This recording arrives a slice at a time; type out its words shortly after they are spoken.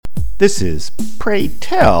This is Pray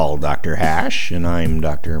Tell Dr. Hash, and I'm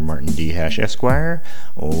Dr. Martin D. Hash, Esquire,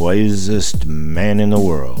 wisest man in the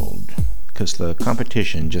world. 'Cause the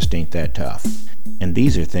competition just ain't that tough. And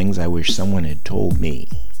these are things I wish someone had told me.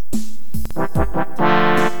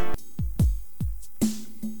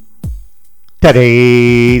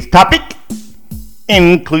 Today's topic,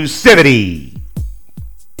 inclusivity.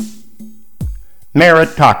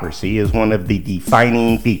 Meritocracy is one of the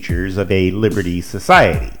defining features of a liberty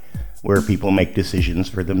society, where people make decisions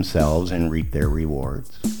for themselves and reap their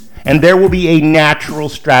rewards. And there will be a natural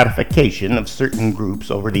stratification of certain groups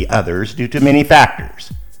over the others due to many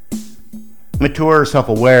factors. Mature,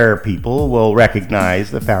 self-aware people will recognize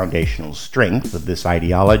the foundational strength of this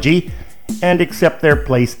ideology and accept their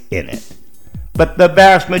place in it. But the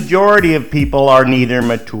vast majority of people are neither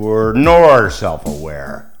mature nor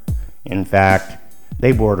self-aware. In fact,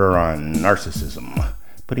 they border on narcissism,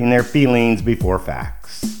 putting their feelings before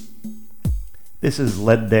facts. This has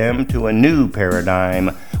led them to a new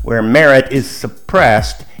paradigm where merit is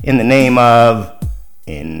suppressed in the name of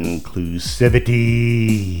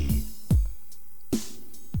inclusivity.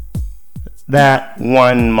 That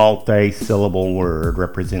one multi-syllable word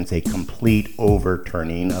represents a complete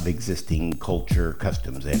overturning of existing culture,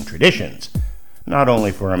 customs, and traditions, not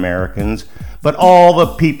only for Americans, but all the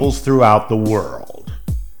peoples throughout the world.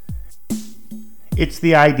 It's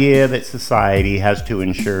the idea that society has to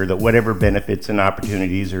ensure that whatever benefits and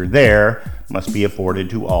opportunities are there must be afforded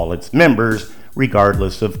to all its members,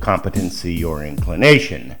 regardless of competency or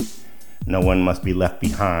inclination. No one must be left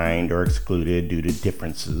behind or excluded due to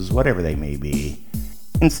differences, whatever they may be.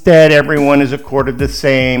 Instead, everyone is accorded the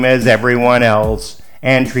same as everyone else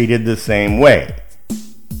and treated the same way,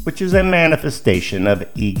 which is a manifestation of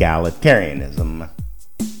egalitarianism.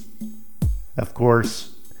 Of course,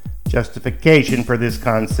 justification for this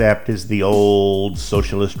concept is the old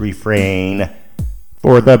socialist refrain,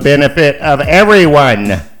 for the benefit of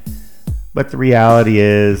everyone. But the reality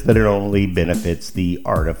is that it only benefits the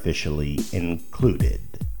artificially included.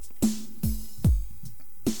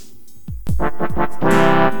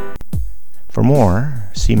 For more,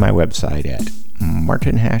 see my website at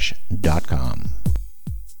martinhash.com.